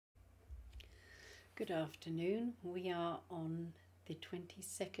Good afternoon. We are on the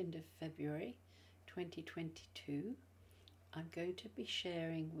 22nd of February 2022. I'm going to be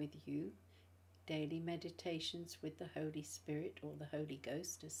sharing with you daily meditations with the Holy Spirit, or the Holy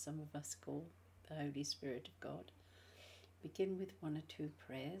Ghost as some of us call the Holy Spirit of God. Begin with one or two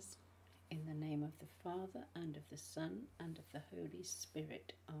prayers. In the name of the Father, and of the Son, and of the Holy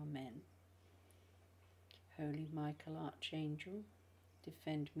Spirit. Amen. Holy Michael, Archangel,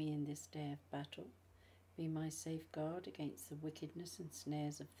 defend me in this day of battle. Be my safeguard against the wickedness and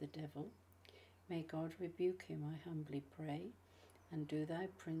snares of the devil. May God rebuke him, I humbly pray. And do thou,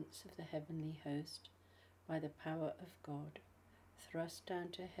 Prince of the heavenly host, by the power of God, thrust down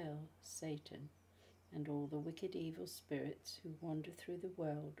to hell Satan and all the wicked evil spirits who wander through the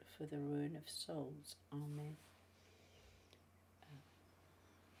world for the ruin of souls. Amen.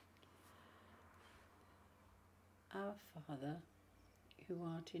 Our Father, who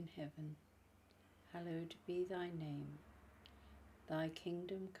art in heaven, hallowed be thy name. Thy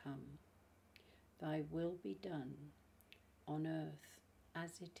kingdom come, thy will be done, on earth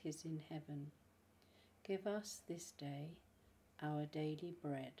as it is in heaven. Give us this day our daily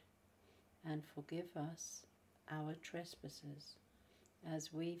bread, and forgive us our trespasses,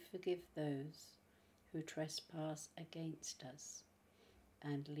 as we forgive those who trespass against us.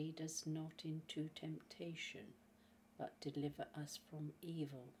 And lead us not into temptation, but deliver us from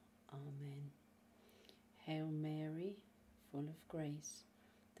evil. Amen. Hail Mary, full of grace,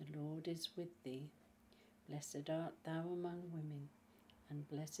 the Lord is with thee. Blessed art thou among women, and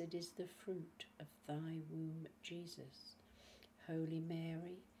blessed is the fruit of thy womb, Jesus. Holy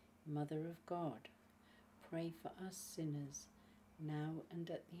Mary, Mother of God, pray for us sinners, now and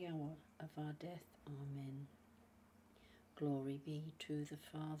at the hour of our death. Amen. Glory be to the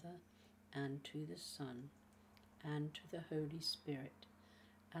Father, and to the Son, and to the Holy Spirit,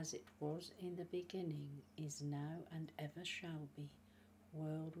 as it was in the beginning, is now, and ever shall be,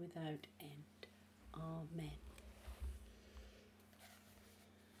 world without end. Amen.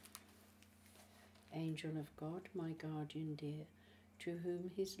 Angel of God, my guardian dear, to whom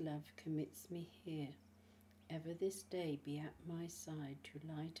his love commits me here, ever this day be at my side, to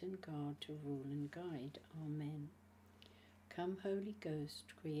light and guard, to rule and guide. Amen. Come, Holy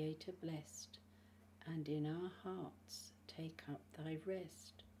Ghost, Creator blessed, and in our hearts take up thy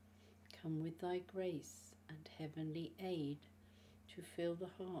rest. Come with thy grace and heavenly aid, to fill the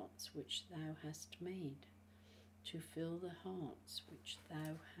hearts which thou hast made, to fill the hearts which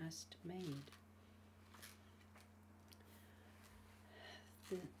thou hast made.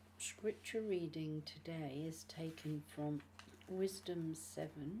 The scripture reading today is taken from Wisdom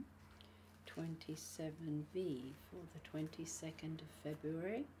 7:27b for the 22nd of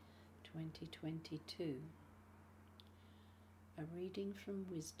February 2022. A reading from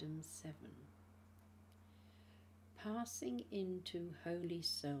Wisdom 7. Passing into holy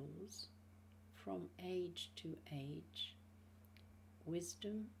souls, from age to age,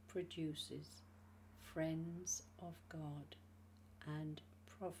 wisdom produces friends of God and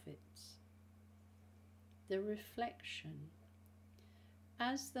prophets. The reflection: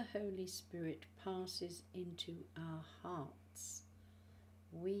 as the Holy Spirit passes into our hearts,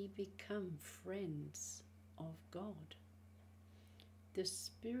 we become friends of God. The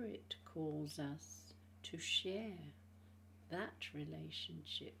Spirit calls us to share that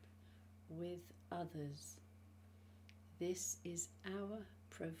relationship with others. This is our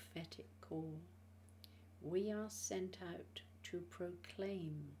prophetic call. We are sent out to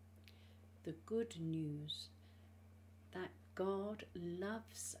proclaim the good news that God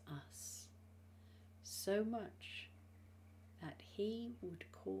loves us so much that he would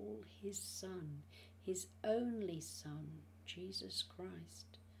call his Son, his only Son, Jesus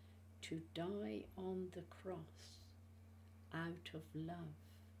Christ, to die on the cross out of love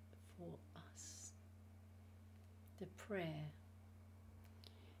for us. The prayer: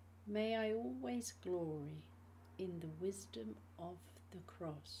 may I always glory in the wisdom of the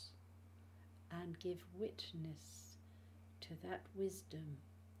cross, and give witness to that wisdom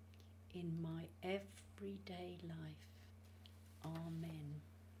in my everyday life. Amen.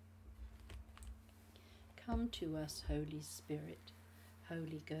 Come to us, Holy Spirit,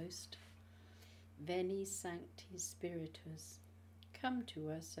 Holy Ghost. Veni Sancti Spiritus. Come to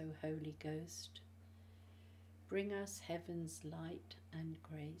us, O Holy Ghost. Bring us heaven's light and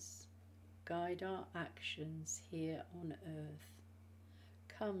grace. Guide our actions here on earth.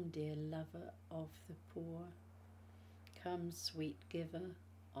 Come, dear lover of the poor. Come, sweet giver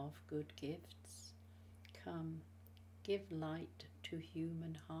of good gifts. Come, give light to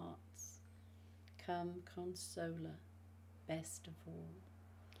human hearts. Come, consoler, best of all.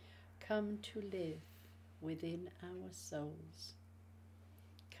 come to live within our souls.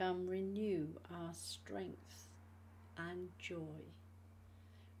 Come renew our strength and joy.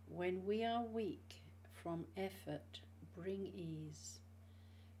 When we are weak from effort, bring ease.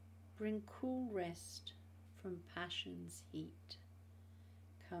 Bring cool rest from passion's heat.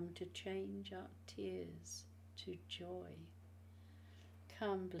 Come to change our tears to joy.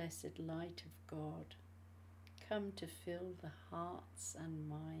 Come, blessed light of God, come to fill the hearts and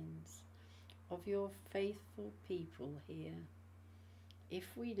minds of your faithful people here. If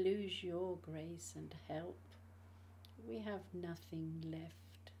we lose your grace and help, we have nothing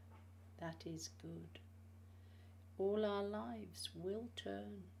left that is good. All our lives will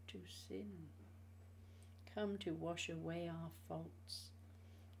turn to sin. Come to wash away our faults.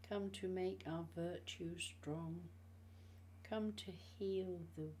 Come to make our virtue strong. Come to heal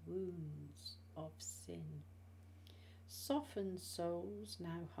the wounds of sin. Soften souls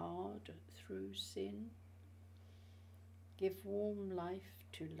now hard through sin. Give warm life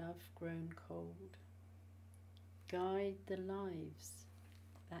to love grown cold. Guide the lives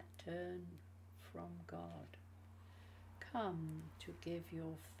that turn from God. Come to give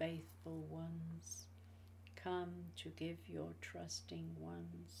your faithful ones. Come to give your trusting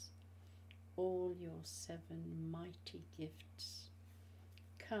ones all your 7 mighty gifts.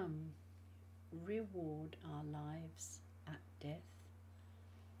 Come, reward our lives at death.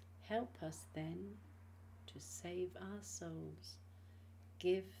 Help us then to save our souls.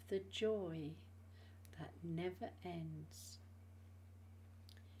 Give the joy that never ends.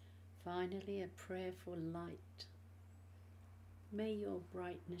 Finally, a prayer for light. May your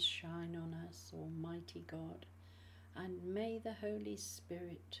brightness shine on us, Almighty God, and may the Holy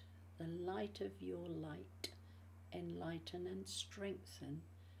Spirit, the light of your light, enlighten and strengthen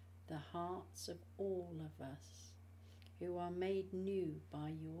the hearts of all of us who are made new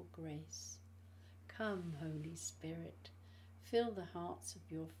by your grace. Come, Holy Spirit, fill the hearts of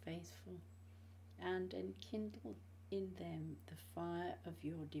your faithful and enkindle in them the fire of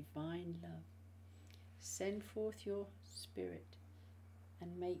your divine love. Send forth your Spirit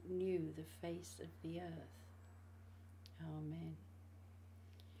and make new the face of the earth. Amen.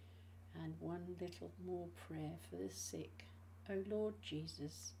 And one little more prayer for the sick. O Lord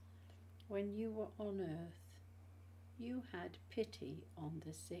Jesus, when you were on earth, you had pity on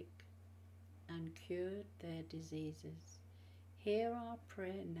the sick and cured their diseases. Hear our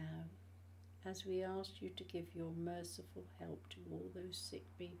prayer now, as we ask you to give your merciful help to all those sick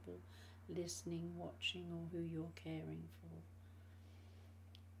people listening, watching, or who you're caring for.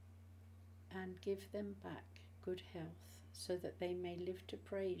 And give them back good health, so that they may live to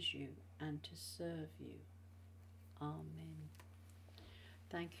praise you and to serve you. Amen.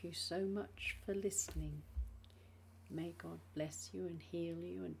 Thank you so much for listening. May God bless you and heal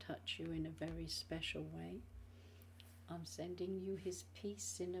you and touch you in a very special way. I'm sending you his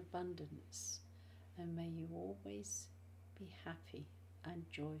peace in abundance, and may you always be happy and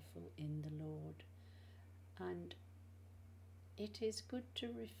joyful in the Lord. And it is good to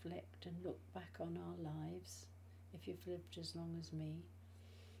reflect and look back on our lives, if you've lived as long as me,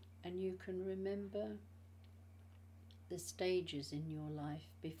 and you can remember the stages in your life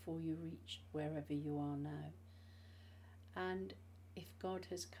before you reach wherever you are now. And if God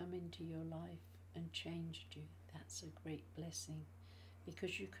has come into your life and changed you, that's a great blessing,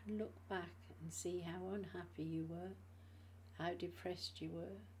 because you can look back and see how unhappy you were, how depressed you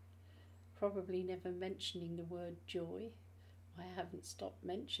were, probably never mentioning the word joy. I haven't stopped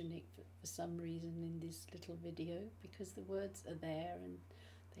mentioning it for some reason in this little video, because the words are there and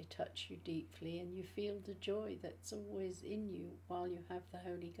they touch you deeply, and you feel the joy that's always in you while you have the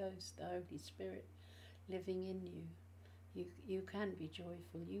Holy Ghost, the Holy Spirit living in you. You can be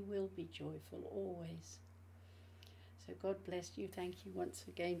joyful. You will be joyful always. So God bless you. Thank you once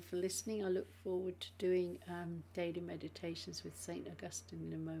again for listening. I look forward to doing daily meditations with St. Augustine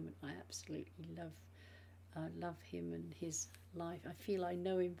in a moment. I absolutely love him and his life. I feel I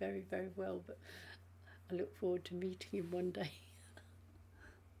know him very, very well, but I look forward to meeting him one day.